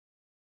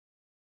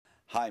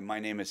Hi, my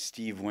name is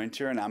Steve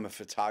Winter, and I'm a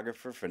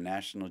photographer for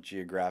National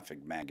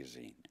Geographic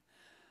magazine.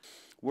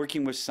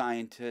 Working with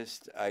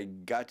scientists, I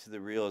got to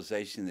the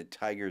realization that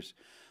tigers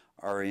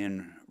are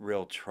in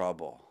real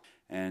trouble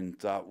and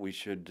thought we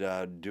should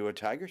do a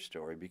tiger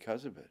story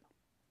because of it.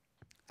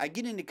 I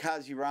get into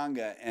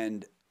Kaziranga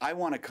and I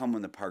want to come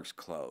when the park's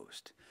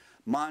closed.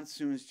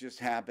 Monsoons just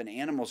happen.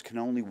 Animals can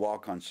only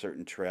walk on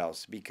certain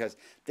trails because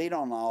they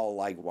don't all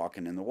like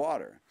walking in the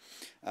water.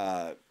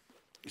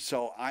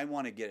 So I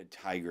want to get a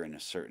tiger in a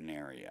certain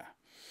area.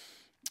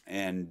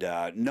 And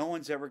no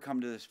one's ever come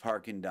to this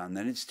park and done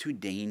that. It's too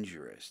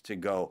dangerous to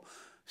go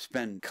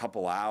spend a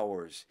couple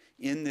hours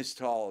in this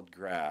tall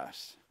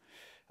grass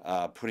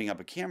putting up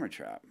a camera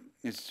trap.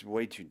 It's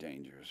way too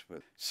dangerous.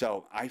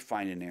 So I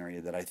find an area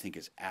that I think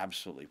is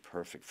absolutely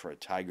perfect for a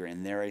tiger.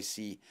 And there I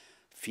see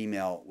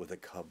female with a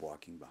cub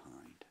walking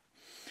behind.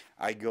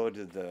 I go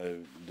to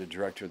the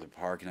director of the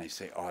park and I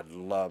say, oh, I'd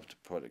love to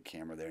put a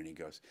camera there. And he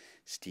goes,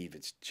 Steve,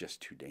 it's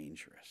just too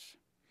dangerous.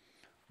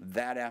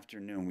 That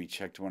afternoon, we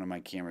checked one of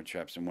my camera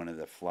traps in one of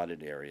the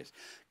flooded areas.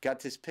 Got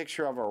this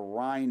picture of a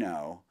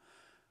rhino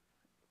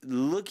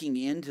looking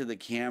into the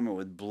camera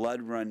with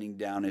blood running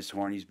down his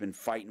horn. He's been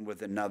fighting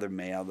with another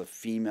male. The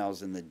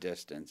female's in the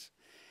distance.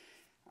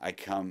 I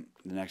come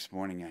the next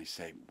morning, I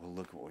say, well,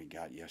 look what we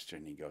got yesterday.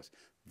 And he goes,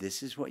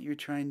 this is what you're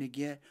trying to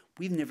get?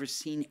 We've never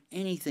seen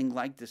anything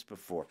like this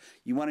before.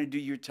 You want to do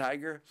your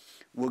tiger?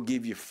 We'll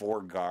give you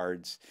 4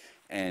 guards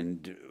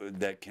and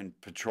that can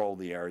patrol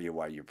the area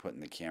while you're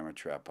putting the camera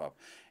trap up.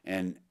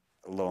 And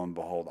lo and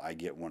behold, I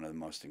get one of the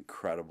most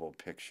incredible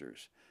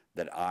pictures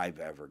that I've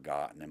ever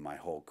gotten in my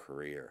whole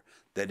career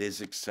that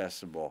is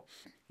accessible,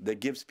 that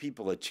gives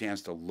people a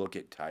chance to look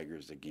at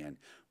tigers again,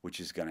 which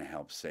is going to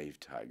help save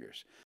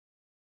tigers.